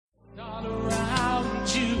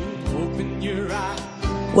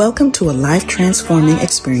Welcome to a life-transforming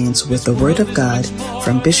experience with the Word of God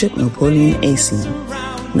from Bishop Napoleon Essien.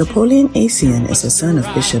 Napoleon Essien is the son of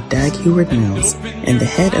Bishop Dag Heward-Mills and the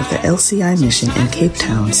head of the LCI mission in Cape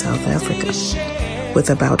Town, South Africa. With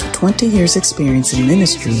about 20 years' experience in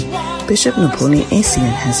ministry, Bishop Napoleon Essien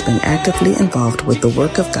has been actively involved with the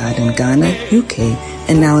work of God in Ghana, UK,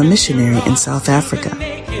 and now a missionary in South Africa.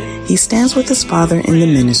 He stands with his father in the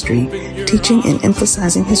ministry, teaching and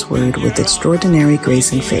emphasizing his word with extraordinary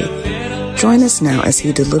grace and faith. Join us now as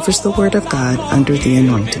he delivers the word of God under the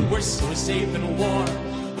anointing.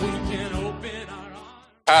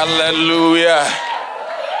 Hallelujah.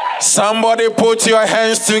 Somebody put your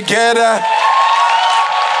hands together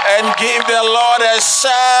and give the Lord a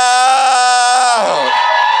shout.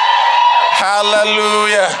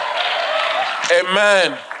 Hallelujah.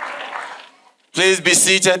 Amen. Please be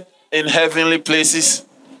seated in heavenly places.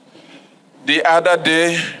 The other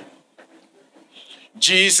day,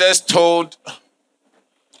 Jesus told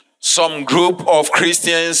some group of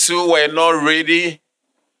Christians who were not ready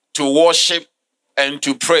to worship and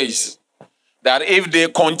to praise that if they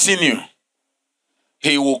continue,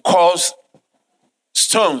 he will cause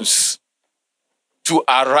stones to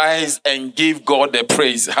arise and give God the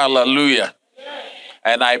praise. Hallelujah.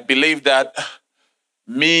 And I believe that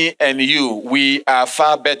me and you, we are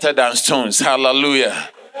far better than stones. Hallelujah.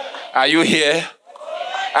 Are you here?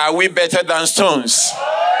 Are we better than stones?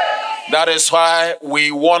 That is why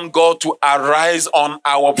we want God to arise on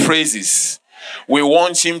our praises. We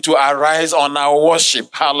want him to arise on our worship.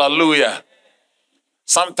 Hallelujah.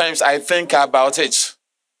 Sometimes I think about it,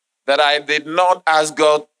 that I did not ask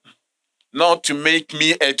God not to make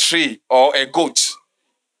me a tree or a goat.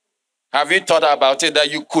 Have you thought about it,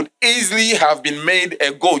 that you could easily have been made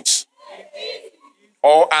a goat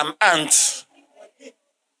or an ant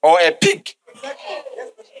or a pig?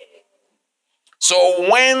 So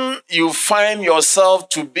when you find yourself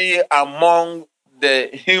to be among the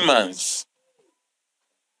humans,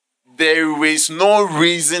 there is no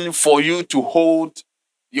reason for you to hold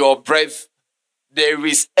your breath. There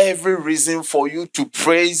is every reason for you to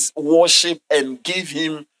praise, worship, and give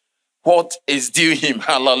him what is due him.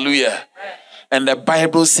 Hallelujah. And the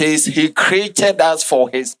Bible says he created us for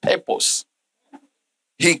his purpose.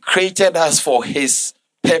 He created us for his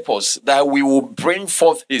purpose, that we will bring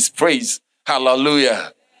forth his praise.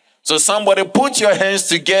 Hallelujah. So somebody put your hands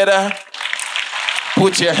together.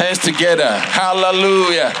 Put your hands together.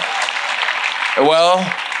 Hallelujah. Well,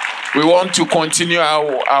 we want to continue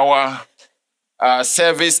our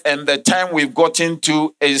service, and the time we've gotten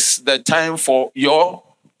to is the time for your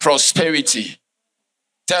prosperity.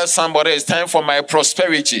 Tell somebody, it's time for my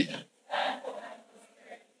prosperity.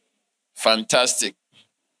 Fantastic.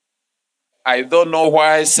 I don't know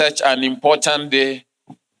why such an important day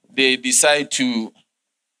they decide to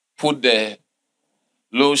put the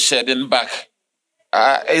load shedding back.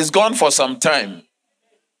 It's gone for some time,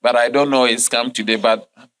 but I don't know it's come today, but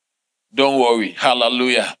don't worry.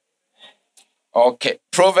 Hallelujah. Okay.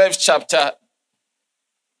 Proverbs chapter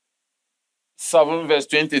 7 verse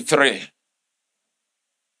 23.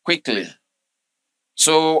 Quickly.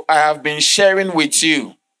 So I have been sharing with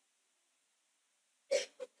you.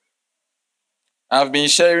 I've been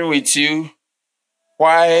sharing with you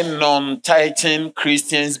why non-tithing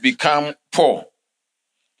Christians become poor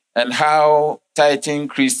and how tithing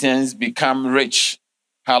Christians become rich.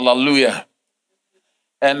 Hallelujah.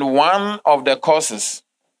 And one of the causes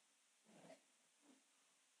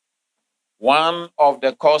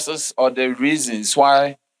or the reasons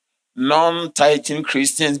why non-tithing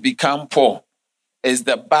Christians become poor is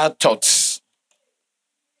the bad thoughts.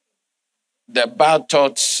 The bad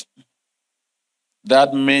thoughts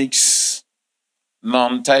that makes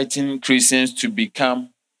non-tithing Christians to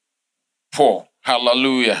become poor.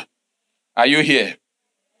 Hallelujah. Are you here?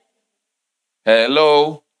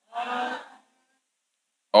 Hello?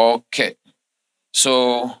 Okay.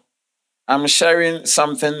 So I'm sharing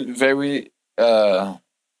something very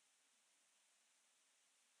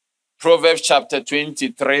Proverbs chapter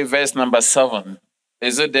 23, verse number 7.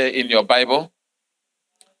 Is it there in your Bible?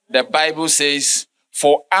 The Bible says,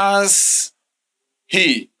 for as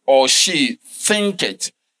he or she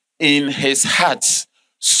thinketh in his heart,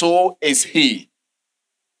 so is he.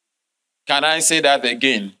 Can I say that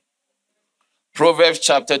again? Proverbs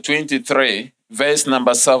chapter 23, verse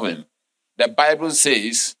number 7. The Bible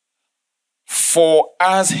says, for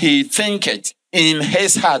as he thinketh in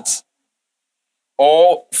his heart,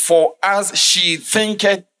 or for as she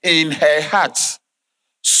thinketh in her heart,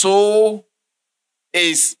 so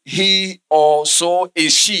is he or so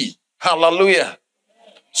is she. Hallelujah.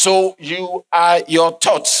 So you are your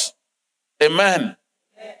thoughts. Amen.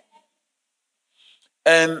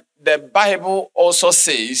 And the Bible also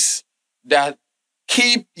says that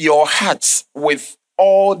keep your hearts with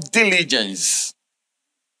all diligence.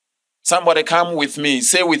 Somebody come with me.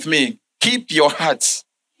 Say with me, keep your hearts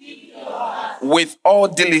with all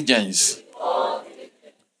diligence.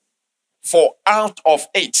 For out of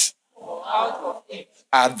it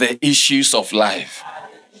are the issues of life.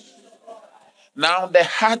 Now, the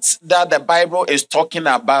heart that the Bible is talking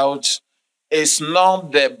about is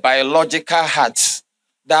not the biological heart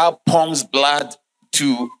that pumps blood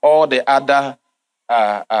to all the other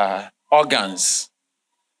organs.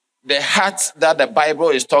 The heart that the Bible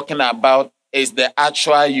is talking about is the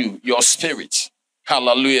actual you, your spirit.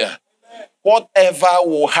 Hallelujah. Whatever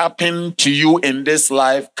will happen to you in this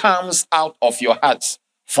life comes out of your heart,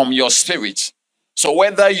 from your spirit. So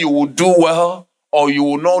whether you will do well or you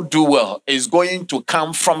will not do well is going to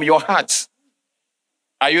come from your heart.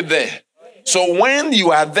 Are you there? So when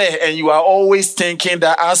you are there and you are always thinking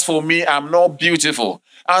that as for me, I'm not beautiful.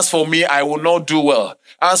 As for me, I will not do well.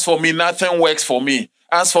 As for me, nothing works for me.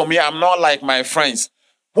 As for me, I'm not like my friends.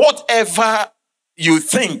 Whatever you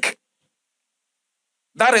think,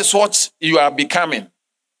 that is what you are becoming.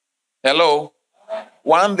 Hello?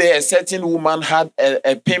 One day, a certain woman had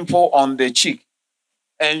a pimple on the cheek.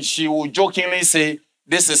 And she would jokingly say,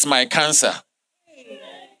 "This is my cancer.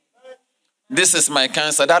 This is my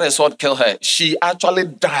cancer." That is what killed her. She actually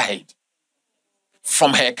died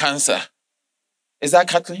from her cancer. Is that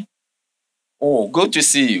Kathleen? Oh, good to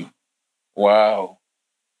see you. Wow.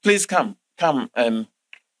 Please come and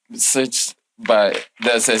sit by.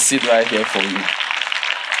 There's a seat right here for you.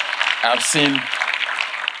 I've seen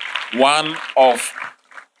one of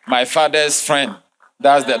my father's friend.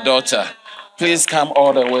 That's the daughter. Please come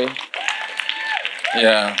all the way.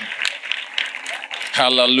 Yeah.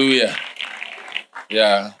 Hallelujah.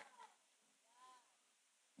 Yeah.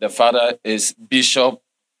 The father is Bishop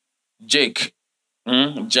Jack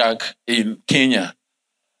in Kenya.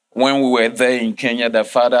 When we were there in Kenya, the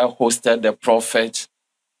father hosted the prophet.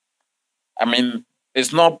 I mean,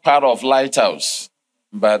 it's not part of Lighthouse,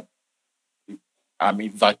 but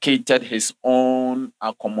vacated his own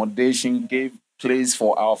accommodation, gave place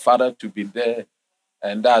for our father to be there,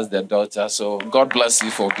 and that's the daughter. So God bless you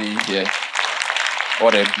for being here.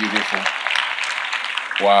 What a beautiful.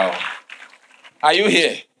 Wow. Are you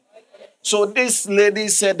here? So this lady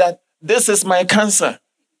said that this is my cancer.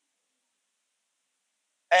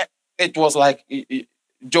 It was like a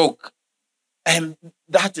joke. And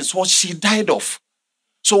that is what she died of.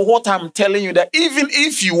 So what I'm telling you, that even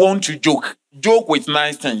if you want to joke with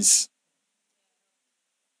nice things.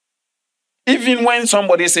 Even when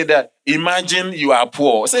somebody say that, imagine you are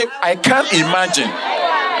poor. Say, I can't imagine.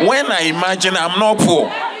 When I imagine I'm not poor.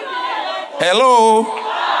 Hello?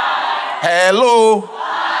 Hello?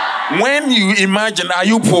 When you imagine, are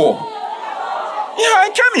you poor? Yeah,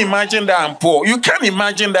 I can't imagine that I'm poor. You can't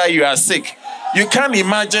imagine that you are sick. You can't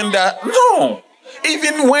imagine that. No.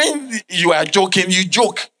 Even when you are joking, you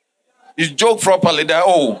joke. You joke properly that,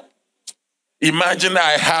 oh, imagine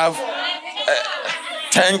I have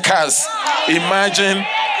 10 cars. Imagine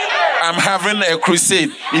I'm having a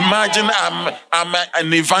crusade. Imagine I'm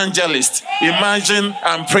an evangelist. Imagine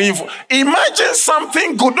I'm praying for. Imagine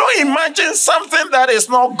something good. Don't imagine something that is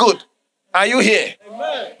not good. Are you here?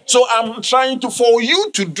 Amen. So I'm trying for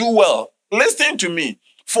you to do well. Listen to me.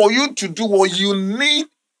 For you to do well, you need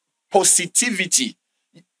positivity.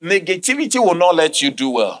 Negativity will not let you do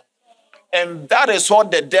well. And that is what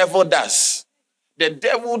the devil does. The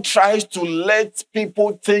devil tries to let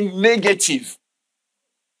people think negative.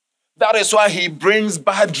 That is why he brings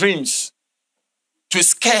bad dreams to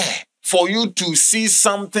scare, for you to see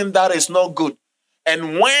something that is not good.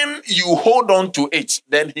 And when you hold on to it,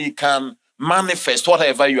 then he can manifest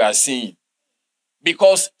whatever you are seeing.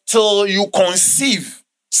 Because till you conceive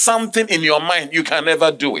something in your mind, you can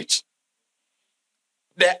never do it.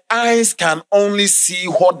 The eyes can only see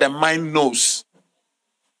what the mind knows.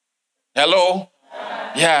 Hello?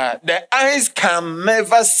 Yeah, the eyes can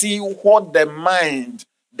never see what the mind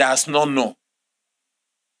does not know.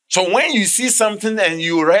 So when you see something and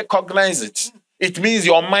you recognize it, it means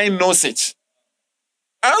your mind knows it.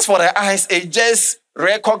 As for the eyes, it just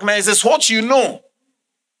recognizes what you know.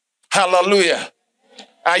 Hallelujah.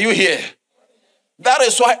 Are you here? That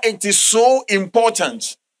is why it is so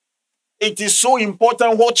important. It is so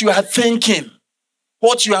important what you are thinking,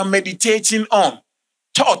 what you are meditating on.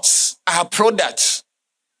 Thoughts are products.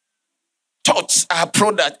 Thoughts are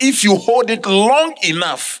products. If you hold it long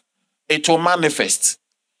enough, it will manifest.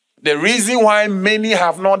 The reason why many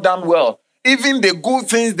have not done well, even the good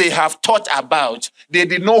things they have thought about, they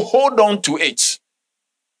did not hold on to it.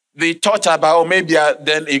 the thought about maybe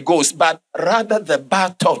then it goes, but rather the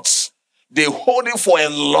bad thoughts, they hold it for a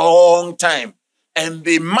long time and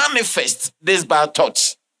they manifest these bad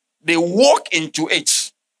thoughts. They walk into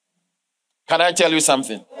it. Can I tell you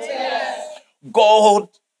something? Yes. God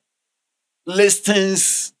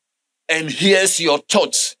listens and hears your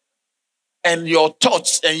thoughts. And your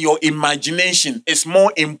thoughts and your imagination is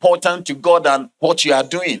more important to God than what you are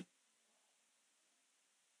doing.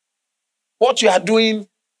 What you are doing,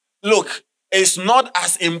 look, is not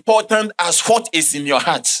as important as what is in your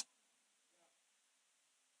heart.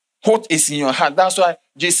 What is in your heart? That's why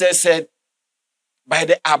Jesus said, by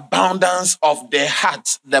the abundance of the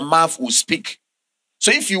heart, the mouth will speak.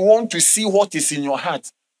 So if you want to see what is in your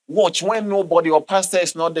heart, watch when nobody, your pastor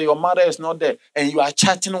is not there, your mother is not there, and you are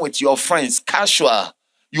chatting with your friends, casual,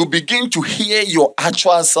 you begin to hear your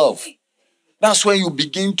actual self. That's when you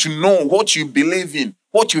begin to know what you believe in,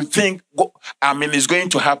 what you think, is going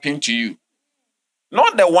to happen to you.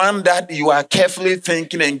 Not the one that you are carefully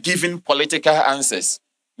thinking and giving political answers.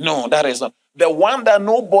 No, that is not. The one that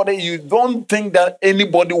you don't think that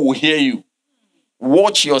anybody will hear you.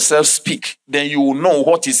 Watch yourself speak, then you will know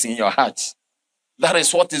what is in your heart. That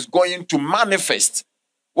is what is going to manifest,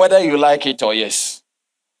 whether you like it or yes.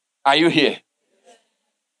 Are you here?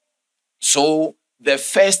 So the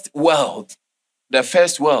first world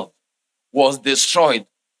was destroyed,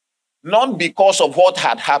 not because of what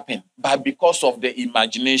had happened, but because of the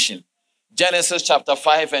imagination. Genesis chapter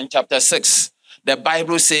 5 and chapter 6, the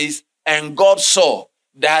Bible says, and God saw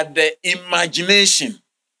that the imagination,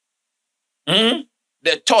 the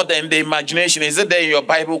thought and the imagination, is it there in your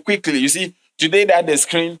Bible? Quickly, you see, today that the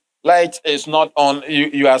screen light is not on,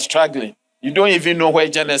 you are struggling. You don't even know where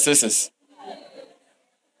Genesis is.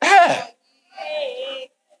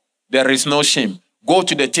 There is no shame. Go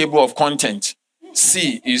to the table of content.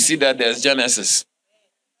 See, you see that there's Genesis.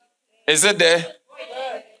 Is it there?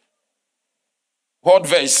 What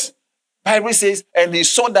verse? Bible says, and he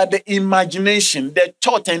saw that the imagination, the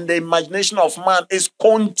thought and the imagination of man is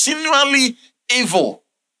continually evil.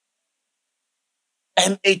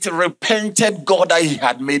 And it repented God that he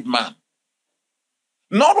had made man.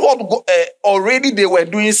 Not what already they were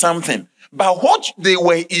doing something, but what they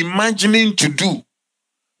were imagining to do.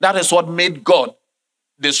 That is what made God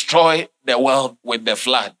destroy the world with the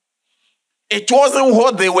flood. It wasn't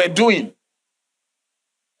what they were doing.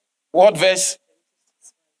 What verse?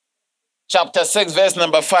 Chapter 6, verse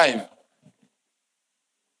number 5.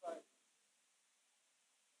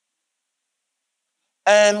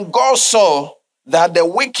 And God saw that the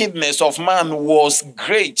wickedness of man was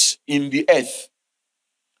great in the earth,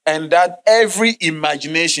 and that every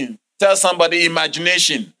imagination, tell somebody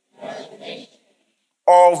imagination,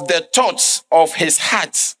 of the thoughts of his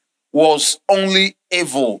heart was only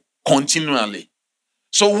evil continually.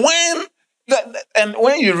 So when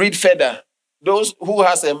you read further, those who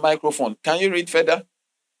has a microphone, can you read further?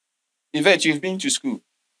 Yvette, you've been to school.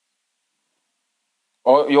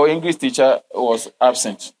 Or your English teacher was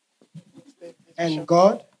absent. And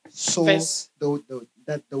God saw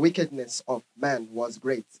that the wickedness of man was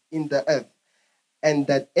great in the earth, and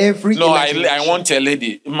that every I want a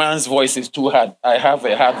lady. Man's voice is too hard. I have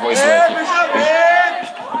a hard voice like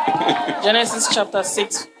it. Genesis chapter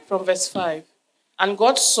 6 from verse 5. And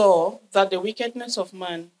God saw that the wickedness of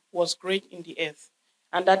man was great in the earth,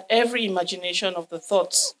 and that every imagination of the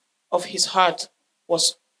thoughts of his heart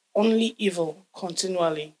was only evil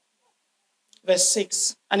continually. Verse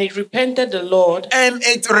 6. And it repented the Lord. And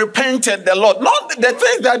it repented the Lord. Not the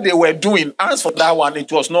things that they were doing. As for that one,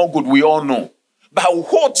 it was not good. We all know. But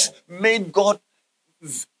what made God,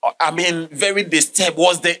 very disturbed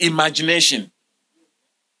was the imagination.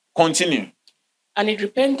 Continue. And it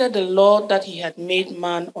repented the Lord that he had made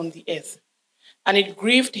man on the earth. And it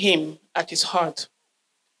grieved him at his heart.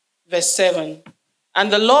 Verse 7.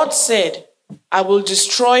 And the Lord said, I will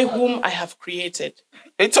destroy whom I have created.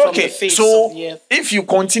 It's okay. So if you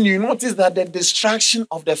continue, you notice that the destruction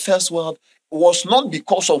of the first world was not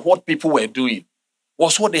because of what people were doing,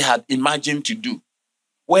 was what they had imagined to do.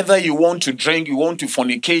 Whether you want to drink, you want to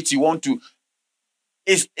fornicate, you want to...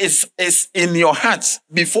 It's in your heart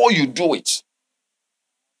before you do it.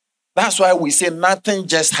 That's why we say nothing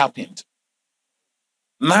just happened.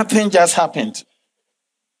 Nothing just happened.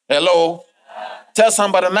 Hello? Tell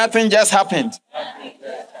somebody, nothing just happened.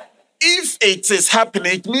 If it is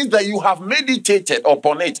happening, it means that you have meditated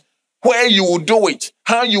upon it. Where you will do it,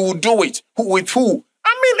 how you will do it, with who.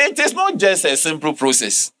 It is not just a simple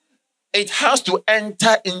process. It has to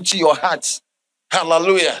enter into your heart.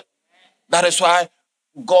 Hallelujah. That is why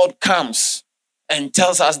God comes and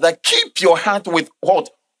tells us that keep your heart with what?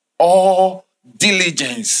 All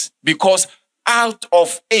diligence, because out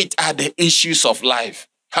of it are the issues of life.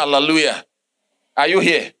 Hallelujah. Are you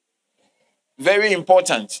here? Very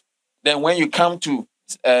important. Then when you come to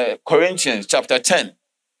Corinthians chapter 10,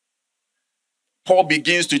 Paul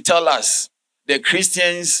begins to tell us the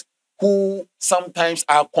Christians who sometimes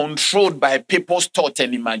are controlled by people's thought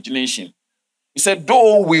and imagination. He said,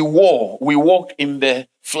 though we walk in the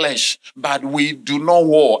flesh, but we do not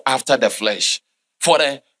war after the flesh. For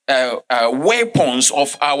the weapons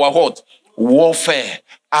of our what? Warfare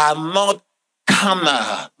are not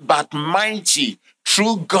carnal, but mighty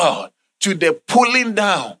through God to the pulling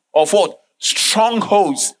down of what?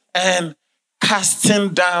 Strongholds and casting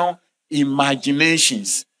down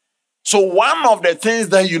imaginations. So one of the things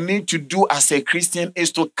that you need to do as a Christian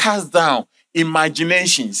is to cast down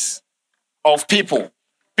imaginations of people.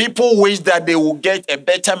 People wish that they will get a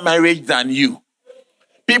better marriage than you.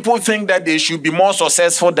 People think that they should be more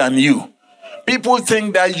successful than you. People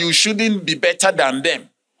think that you shouldn't be better than them.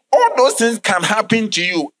 All those things can happen to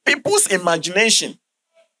you. People's imagination.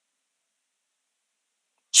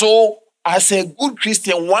 So, as a good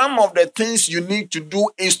Christian, one of the things you need to do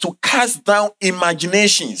is to cast down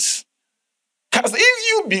imaginations. Because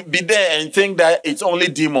if you be there and think that it's only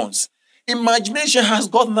demons, imagination has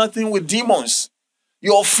got nothing with demons.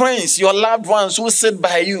 Your friends, your loved ones who sit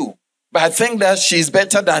by you, but think that she's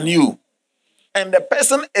better than you. And the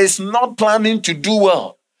person is not planning to do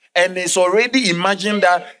well and is already imagining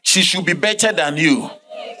that she should be better than you.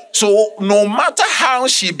 So no matter how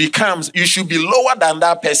she becomes, you should be lower than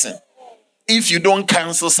that person if you don't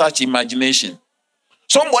cancel such imagination.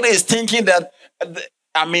 Somebody is thinking that,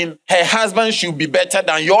 her husband should be better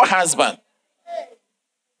than your husband.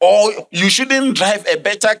 Or you shouldn't drive a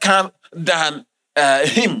better car than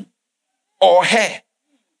him or her.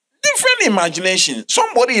 Different imagination.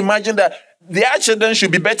 Somebody imagine that their children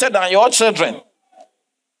should be better than your children.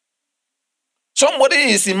 Somebody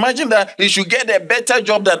is imagining that he should get a better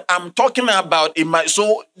job than I'm talking about.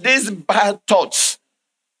 So these bad thoughts,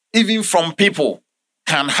 even from people,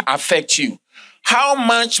 can affect you. How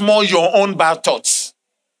much more your own bad thoughts?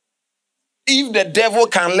 If the devil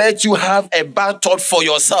can let you have a bad thought for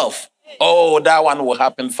yourself, that one will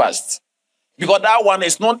happen fast. Because that one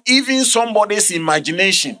is not even somebody's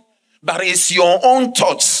imagination, but it's your own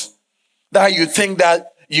thoughts that you think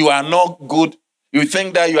that you are not good. You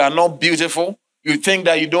think that you are not beautiful. You think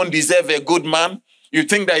that you don't deserve a good man. You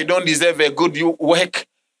think that you don't deserve a good work.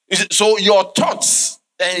 So your thoughts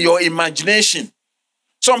and your imagination.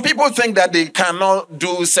 Some people think that they cannot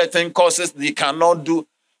do certain courses. They cannot do.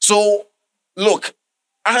 So look,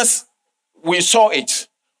 as we saw it,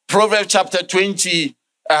 Proverbs chapter 23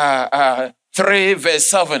 verse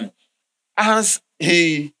 7. As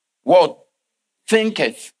he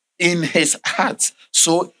thinketh in his heart.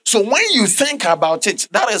 So when you think about it,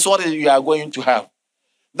 that is what you are going to have.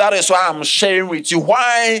 That is why I'm sharing with you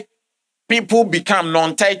why people become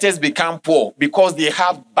non-tithers, become poor, because they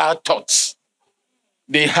have bad thoughts.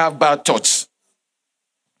 They have bad thoughts.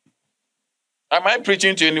 Am I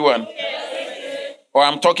preaching to anyone? Yes. Or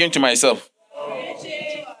I'm talking to myself?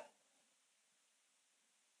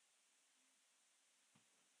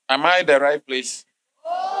 Am I the right place?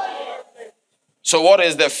 So what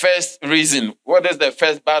is the first reason? What is the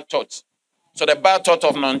first bad thought? So the bad thought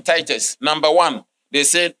of non-tithers. Number one, they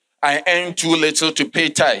said, I earn too little to pay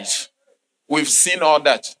tithes. We've seen all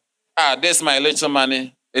that. This is my little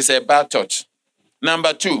money. It's a bad thought.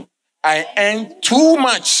 Number two, I earn too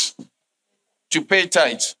much to pay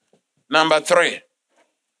tithes. Number three,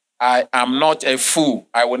 I am not a fool.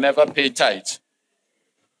 I will never pay tithes.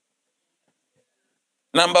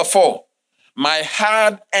 Number four, my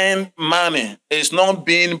hard-earned money is not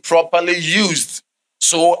being properly used,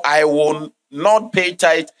 so I will not pay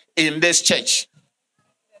tithe in this church.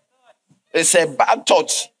 It's a bad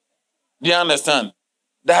thought. Do you understand?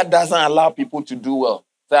 That doesn't allow people to do well.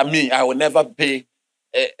 That means I will never pay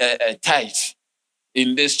a tithe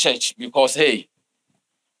in this church because, hey,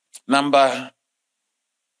 number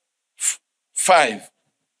 5,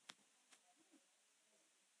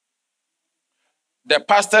 the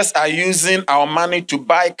pastors are using our money to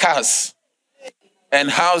buy cars and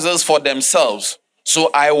houses for themselves. So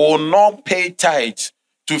I will not pay tithe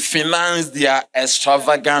to finance their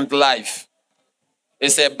extravagant life.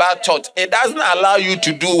 It's a bad thought. It doesn't allow you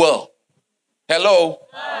to do well. Hello?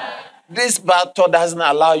 This bad thought doesn't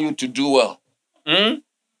allow you to do well.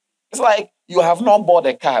 It's like you have not bought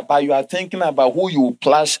a car, but you are thinking about who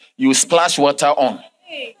you splash water on.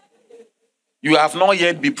 You have not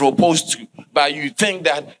yet been proposed to, but you think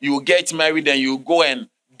that you will get married and you go and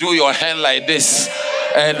do your hand like this.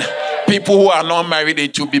 And people who are not married,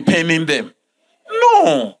 it will be paining them.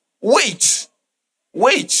 No. Wait.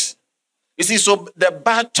 You see, so the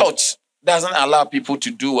bad thought doesn't allow people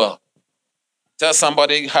to do well. Tell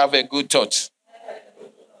somebody, have a good thought.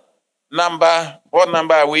 What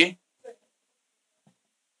number are we?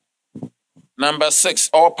 Number 6,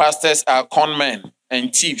 all pastors are con men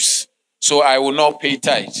and thieves, so I will not pay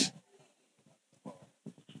tithe.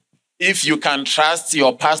 If you can trust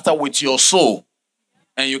your pastor with your soul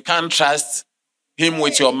and you can't trust him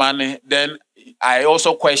with your money, then I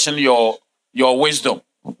also question your wisdom.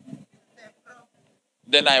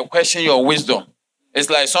 Then I question your wisdom. It's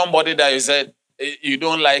like somebody that you said, you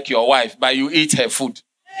don't like your wife, but you eat her food.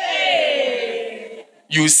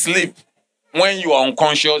 You sleep. When you are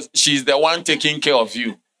unconscious, she's the one taking care of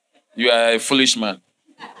you. You are a foolish man.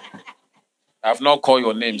 I've not called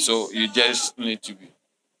your name, so you just need to be.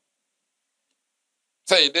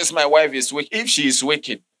 Say, this my wife is wicked. If she is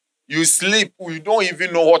wicked, you sleep, you don't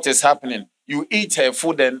even know what is happening. You eat her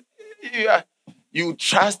food and you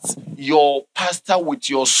trust your pastor with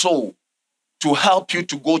your soul to help you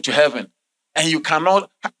to go to heaven. And you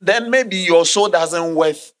cannot, then maybe your soul doesn't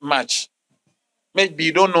worth much. Maybe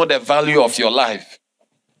you don't know the value of your life.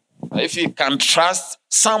 If you can trust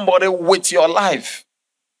somebody with your life,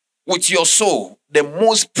 with your soul, the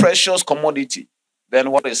most precious commodity,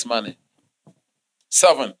 then what is money?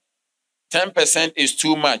 7, 10% is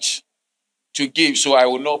too much to give, so I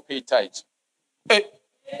will not pay tithe.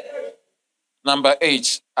 Number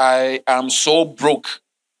 8, I am so broke.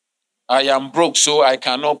 I am broke, so I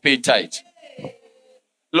cannot pay tithe.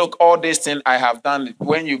 Look, all these things I have done.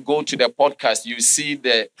 When you go to the podcast, you see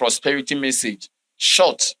the prosperity message.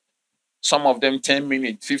 Short. Some of them 10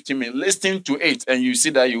 minutes, 15 minutes. Listen to it and you see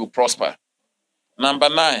that you will prosper. Number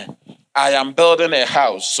 9, I am building a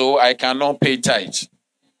house, so I cannot pay tithe.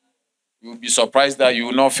 You will be surprised that you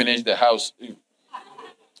will not finish the house.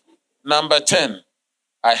 Number 10,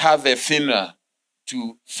 I have a funeral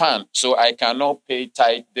to fund, so I cannot pay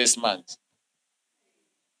tithe this month.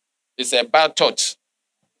 It's a bad thought.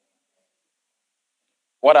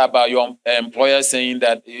 What about your employer saying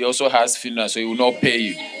that he also has funeral, so he will not pay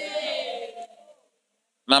you?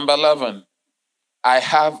 Number 11, I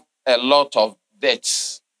have a lot of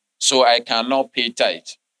debts, so I cannot pay tithe.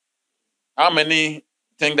 How many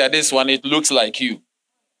think that this one, it looks like you?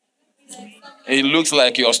 It looks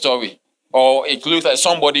like your story. Or it looks like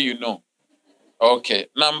somebody you know. Okay.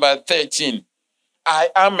 Number 13, I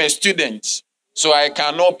am a student, so I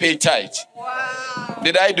cannot pay tithe. Wow.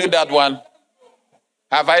 Did I do that one?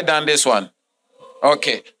 Have I done this one?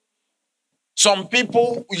 Okay. Some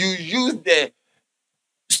people, you use the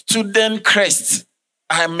student crest.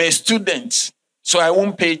 I'm a student, so I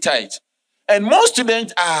won't pay tithe. And most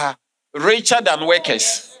students are richer than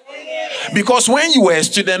workers. Because when you were a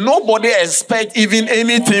student, nobody expects even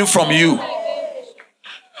anything from you.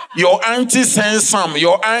 Your auntie sends some,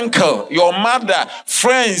 your uncle, your mother,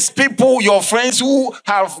 friends, people, your friends who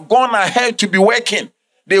have gone ahead to be working.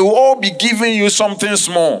 They will all be giving you something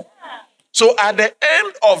small. So at the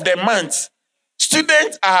end of the month,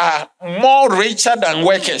 students are more richer than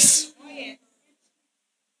workers.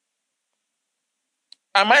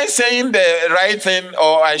 Am I saying the right thing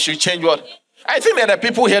or I should change what? I think that the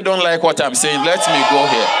people here don't like what I'm saying. Let me go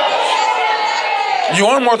here. You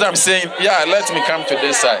want what I'm saying? Yeah, let me come to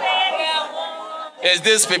this side. It's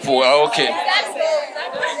these people. Okay.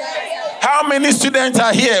 How many students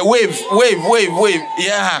are here? Wave.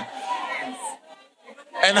 Yeah.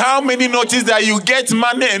 And how many notice that you get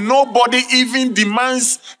money and nobody even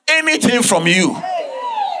demands anything from you?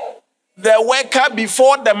 The worker,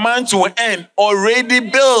 before the month will end, already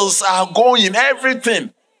bills are going,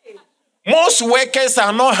 everything. Most workers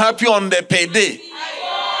are not happy on the payday.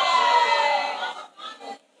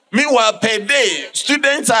 Meanwhile, payday,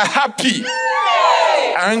 students are happy.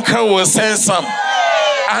 Uncle will send some.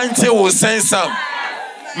 Auntie will send some.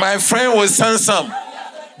 My friend will send some.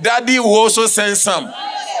 Daddy will also send some.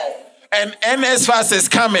 And NSFAS is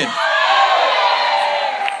coming.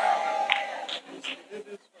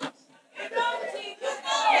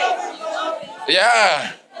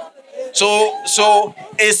 Yeah. So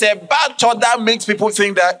it's a bad thought that makes people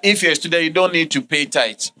think that if you're a student, you don't need to pay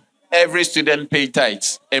tithe. Every student pay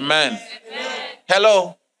tithes. Amen.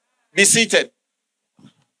 Hello. Be seated.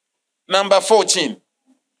 Number 14.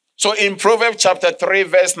 So in Proverbs chapter 3,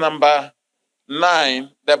 verse number 9,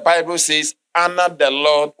 the Bible says, honor the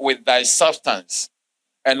Lord with thy substance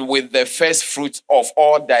and with the first fruit of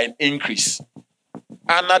all thine increase.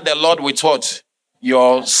 Honor the Lord with what?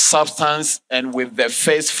 Your substance and with the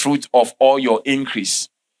first fruit of all your increase.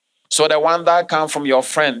 So the one that comes from your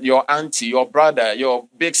friend, your auntie, your brother, your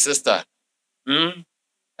big sister, and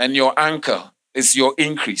your uncle, It's your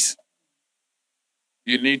increase.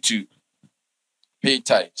 You need to pay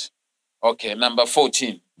tithe. Okay, number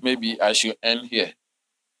 14. Maybe I should end here.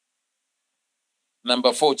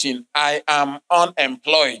 Number 14. I am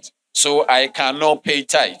unemployed, so I cannot pay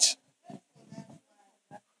tithe.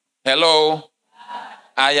 Hello?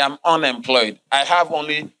 I am unemployed.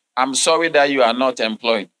 I'm sorry that you are not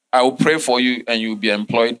employed. I will pray for you and you'll be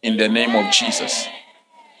employed in the name of Jesus.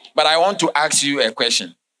 But I want to ask you a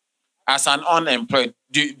question. As an unemployed,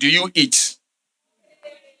 do you eat?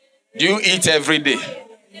 Do you eat every day?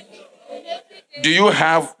 Do you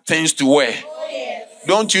have things to wear?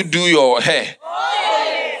 Don't you do your hair?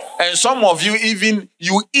 And some of you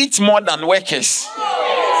you eat more than workers.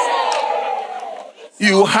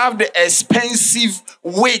 You have the expensive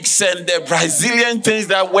wigs and the Brazilian things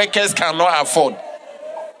that workers cannot afford.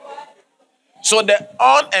 So the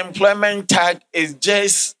unemployment tag is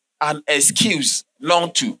just an excuse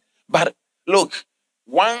not to. But look,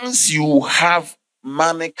 once you have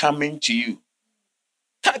money coming to you,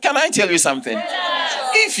 can I tell you something?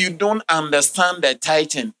 If you don't understand the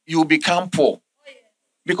tithing, you become poor.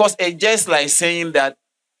 Because it's just like saying that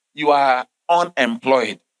you are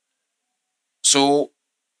unemployed. So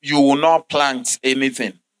you will not plant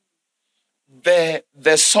anything. The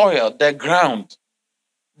soil, the ground,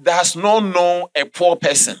 does not know a poor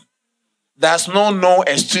person, does not know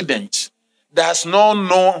a student, does not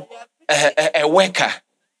know a worker.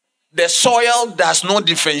 The soil does not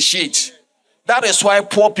differentiate. That is why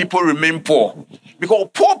poor people remain poor. Because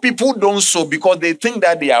poor people don't sow because they think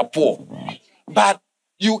that they are poor. But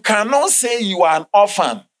you cannot say you are an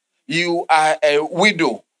orphan, you are a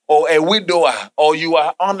widow or a widower, or you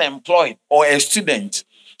are unemployed or a student.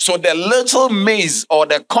 So the little maize or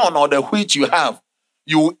the corn or the wheat you have,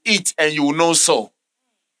 you eat and you will not sow.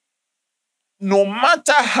 No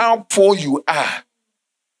matter how poor you are,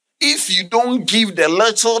 if you don't give the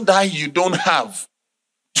little that you don't have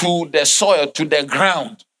to the soil, to the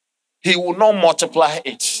ground, he will not multiply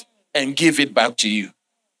it and give it back to you.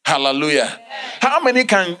 Hallelujah. How many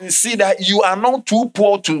can see that you are not too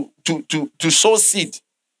poor to sow seed?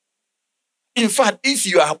 In fact, if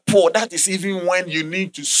you are poor, that is even when you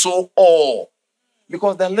need to sow all.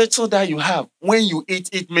 Because the little that you have, when you eat,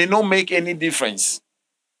 it may not make any difference.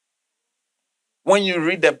 When you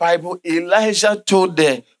read the Bible, Elijah told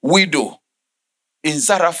the widow in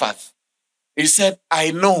Zarephath, he said,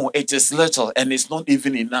 I know it is little and it's not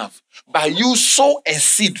even enough, but you sow a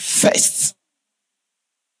seed first.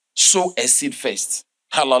 Sow a seed first.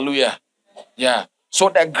 Hallelujah. Yeah. So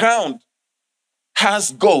the ground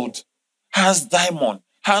has gold, has diamond,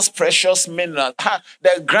 has precious mineral.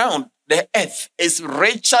 The ground, the earth is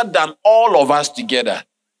richer than all of us together.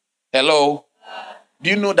 Hello? Do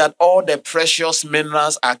you know that all the precious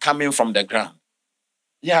minerals are coming from the ground?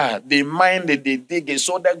 Yeah, they mine it, they dig it.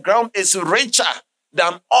 So the ground is richer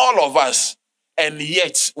than all of us. And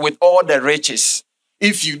yet, with all the riches,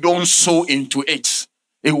 if you don't sow into it,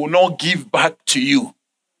 it will not give back to you.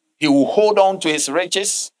 He will hold on to his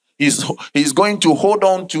riches. He's going to hold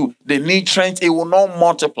on to the nutrients. It will not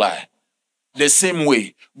multiply. The same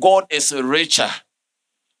way, God is richer.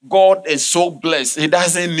 God is so blessed. He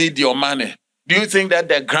doesn't need your money. Do you think that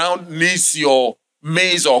the ground needs your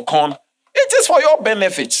maize or corn? It is for your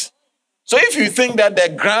benefit. So if you think that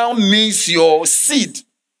the ground needs your seed,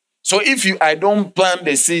 so if I don't plant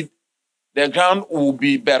the seed, the ground will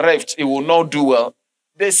be bereft. It will not do well.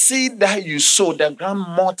 The seed that you sow, the ground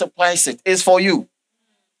multiplies it. It's for you.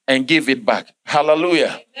 And give it back.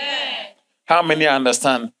 Hallelujah. Amen. How many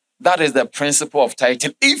understand? That is the principle of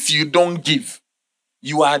tithing. If you don't give,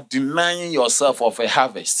 you are denying yourself of a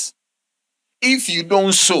harvest. If you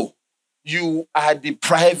don't sow, you are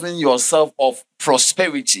depriving yourself of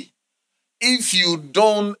prosperity. If you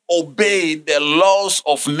don't obey the laws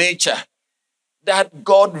of nature that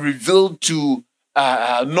God revealed to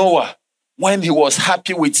Noah when he was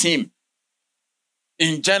happy with him.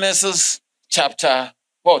 In Genesis chapter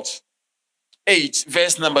 8,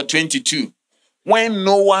 verse number 22. When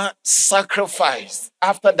Noah sacrificed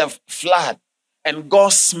after the flood and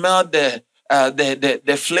God smelled the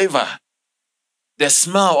flavor, the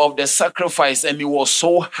smell of the sacrifice, and he was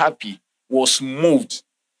so happy, was moved,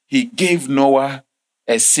 he gave Noah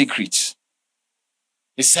a secret.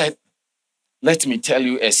 He said, let me tell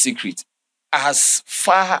you a secret. As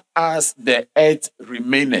far as the earth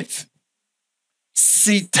remaineth,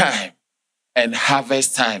 seed time and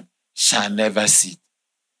harvest time shall never cease.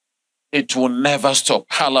 It will never stop.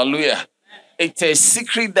 Hallelujah. It's a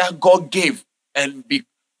secret that God gave. And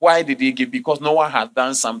why did he give? Because Noah had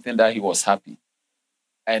done something that he was happy.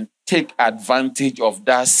 And take advantage of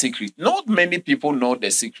that secret. Not many people know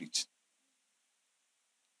the secret.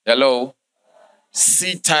 Hello?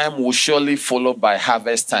 Seed time will surely follow by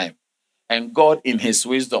harvest time. And God in his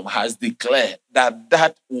wisdom has declared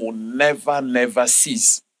that will never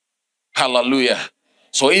cease. Hallelujah.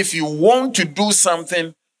 So if you want to do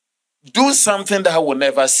something that will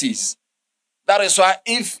never cease. That is why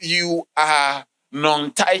if you are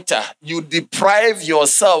non-tither, you deprive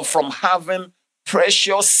yourself from having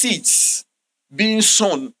precious seeds being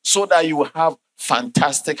sown so that you have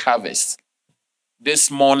fantastic harvest. This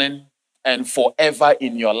morning and forever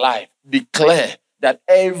in your life, declare that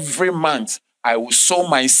every month I will sow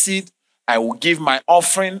my seed, I will give my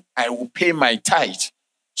offering, I will pay my tithe,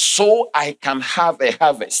 so I can have a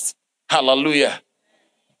harvest. Hallelujah.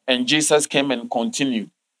 And Jesus came and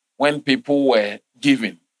continued when people were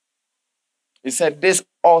giving. He said, this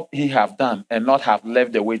ought he have done and not have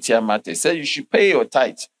left the weightier matter. He said, you should pay your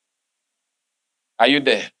tithe. Are you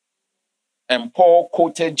there? And Paul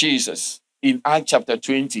quoted Jesus in Acts chapter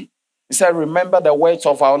 20. He said, remember the words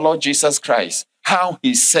of our Lord Jesus Christ, how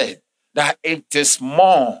he said that it is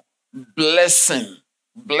more blessed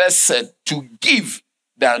to give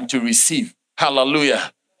than to receive.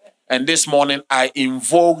 Hallelujah. And this morning, I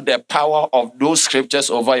invoke the power of those scriptures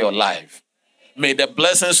over your life. May the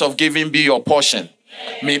blessings of giving be your portion.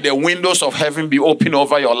 May the windows of heaven be open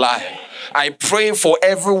over your life. I pray for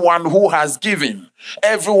everyone who has given,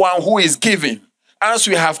 everyone who is giving, as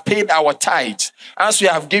we have paid our tithe, as we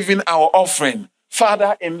have given our offering.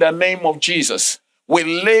 Father, in the name of Jesus, we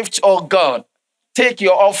lift, oh God, take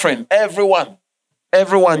your offering, everyone.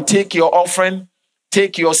 Everyone, take your offering,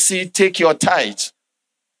 take your seed, take your tithe.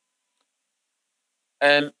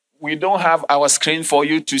 And we don't have our screen for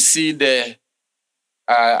you to see the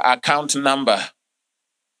account number.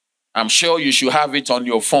 I'm sure you should have it on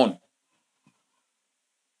your phone.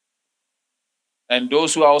 And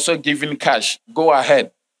those who are also giving cash, go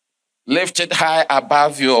ahead. Lift it high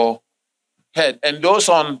above your head. And those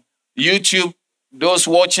on YouTube, those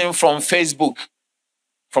watching from Facebook,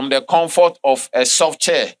 from the comfort of a soft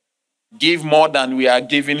chair, give more than we are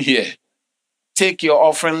giving here. Take your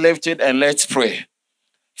offering, lift it, and let's pray.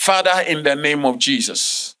 Father, in the name of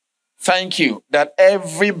Jesus, thank you that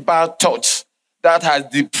every bad thought that has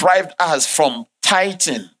deprived us from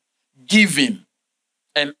tithing, giving,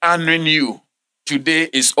 and honoring you, today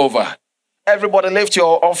is over. Everybody lift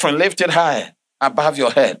your offering, lift it high above your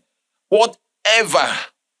head. Whatever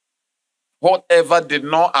did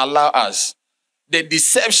not allow us, the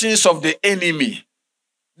deceptions of the enemy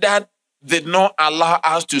that did not allow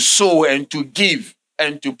us to sow and to give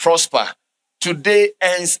and to prosper, today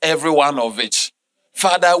ends every one of it.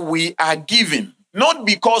 Father, we are giving, not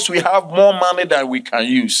because we have more money than we can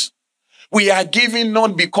use. We are giving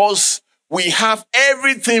not because we have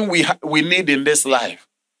everything we need in this life,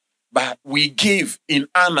 but we give in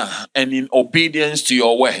honor and in obedience to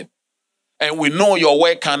your word. And we know your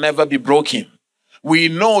word can never be broken. We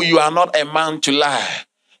know you are not a man to lie,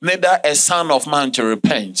 neither a son of man to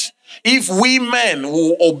repent. If we men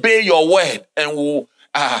will obey your word and will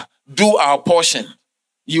do our portion,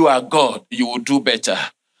 you are God, you will do better.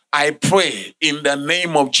 I pray in the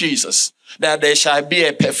name of Jesus that there shall be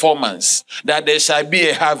a performance, that there shall be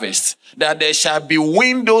a harvest, that there shall be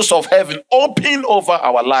windows of heaven open over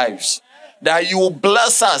our lives, that you will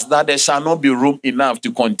bless us, that there shall not be room enough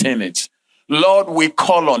to contain it. Lord, we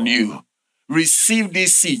call on you. Receive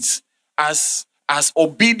these seeds as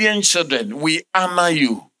obedient children. We honor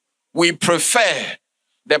you. We prefer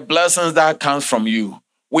the blessings that come from you.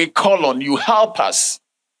 We call on you. Help us.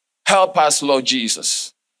 Help us, Lord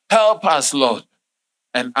Jesus. Help us, Lord,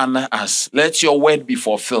 and honor us. Let your word be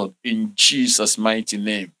fulfilled in Jesus' mighty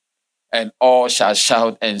name. And all shall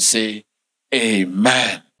shout and say,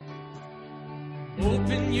 Amen.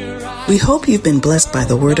 We hope you've been blessed by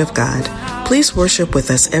the Word of God. Please worship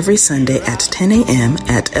with us every Sunday at 10 a.m.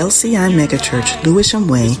 at LCI Megachurch, Lewisham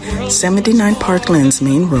Way, 79 Parklands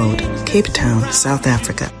Main Road, Cape Town, South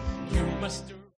Africa.